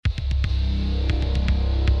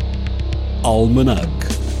Almanac.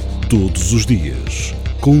 Todos os dias,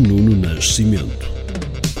 com Nuno Nascimento.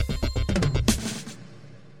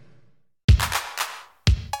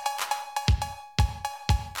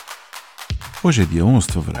 Hoje é dia 11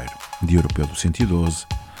 de Fevereiro, Dia Europeu do 112,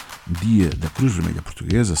 Dia da Cruz Vermelha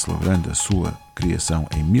Portuguesa, celebrando a sua criação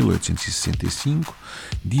em 1865,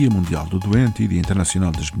 Dia Mundial do Doente e Dia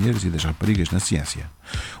Internacional das Mulheres e das Raparigas na Ciência.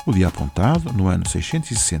 O dia apontado, no ano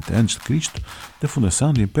 660 a.C., da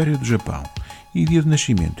fundação do Império do Japão e dia de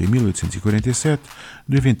nascimento, em 1847,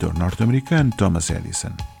 do inventor norte-americano Thomas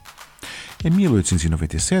Edison. Em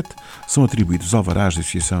 1897, são atribuídos os alvarás da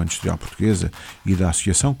Associação Industrial Portuguesa e da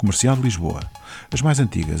Associação Comercial de Lisboa, as mais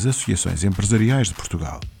antigas associações empresariais de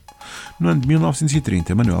Portugal. No ano de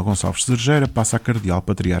 1930, Manuel Gonçalves Cerejeira passa a cardeal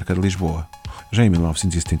patriarca de Lisboa. Já em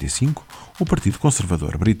 1975, o Partido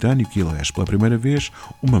Conservador Britânico elege pela primeira vez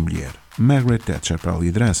uma mulher, Margaret Thatcher, para a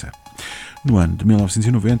liderança. No ano de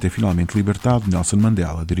 1990 é finalmente libertado Nelson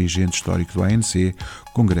Mandela, dirigente histórico do ANC,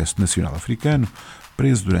 Congresso Nacional Africano,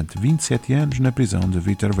 preso durante 27 anos na prisão de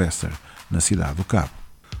Westerwester, na cidade do Cabo.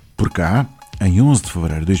 Por cá, em 11 de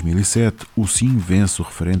fevereiro de 2007, o Sim vence o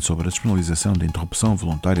referendo sobre a despenalização da interrupção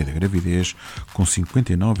voluntária da gravidez com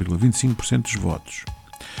 59,25% dos votos.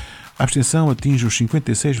 A abstenção atinge os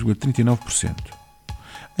 56,39%.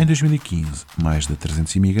 Em 2015, mais de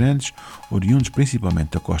 300 imigrantes, oriundos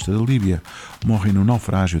principalmente da costa da Líbia, morrem no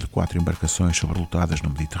naufrágio de 4 embarcações sobrelotadas no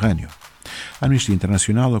Mediterrâneo. A Amnistia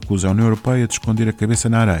Internacional acusa a União Europeia de esconder a cabeça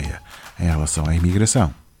na areia em relação à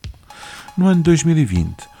imigração. No ano de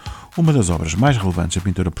 2020, uma das obras mais relevantes da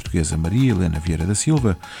pintora portuguesa Maria Helena Vieira da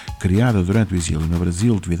Silva, criada durante o exílio no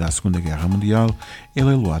Brasil devido à Segunda Guerra Mundial, é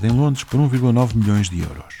leiloada em Londres por 1,9 milhões de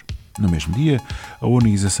euros. No mesmo dia, a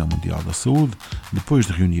Organização Mundial da Saúde, depois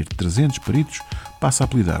de reunir 300 peritos, passa a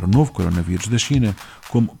apelidar o novo coronavírus da China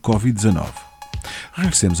como Covid-19.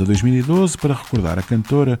 Regressemos a 2012 para recordar a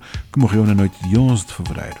cantora que morreu na noite de 11 de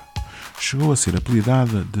fevereiro. Chegou a ser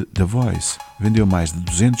apelidada de The Voice, vendeu mais de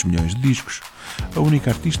 200 milhões de discos, a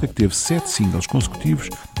única artista que teve 7 singles consecutivos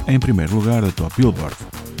em primeiro lugar da Top Billboard.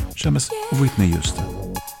 Chama-se Whitney Houston.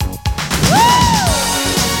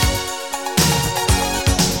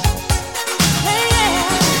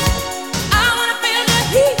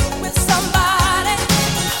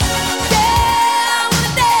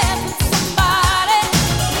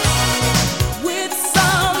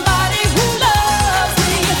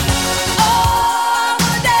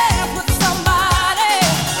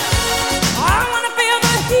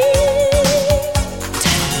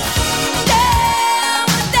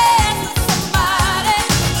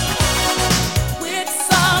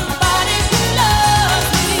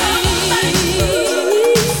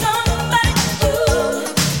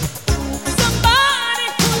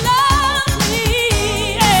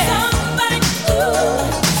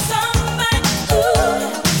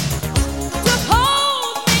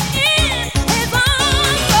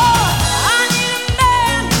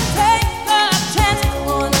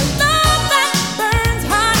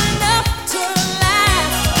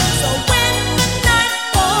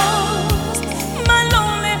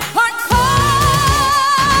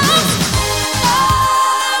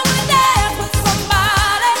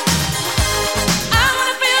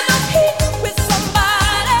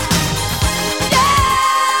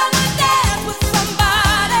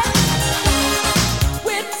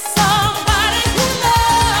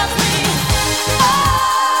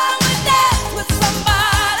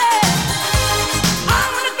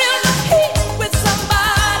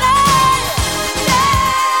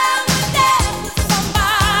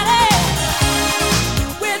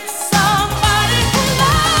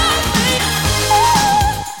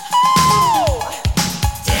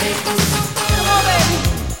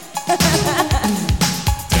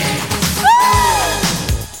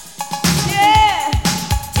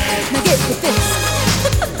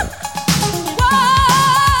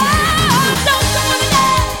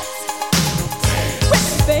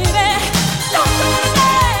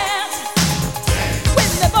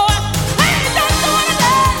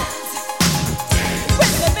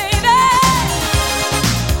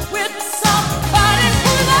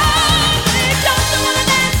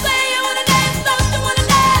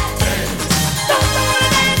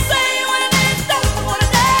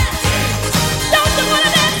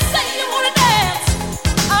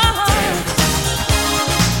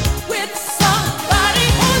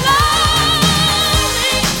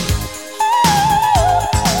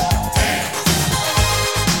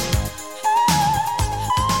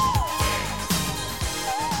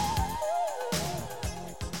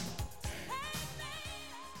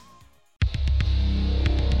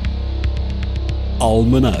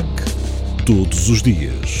 Almanac. Todos os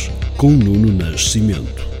dias, com Nuno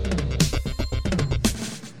Nascimento.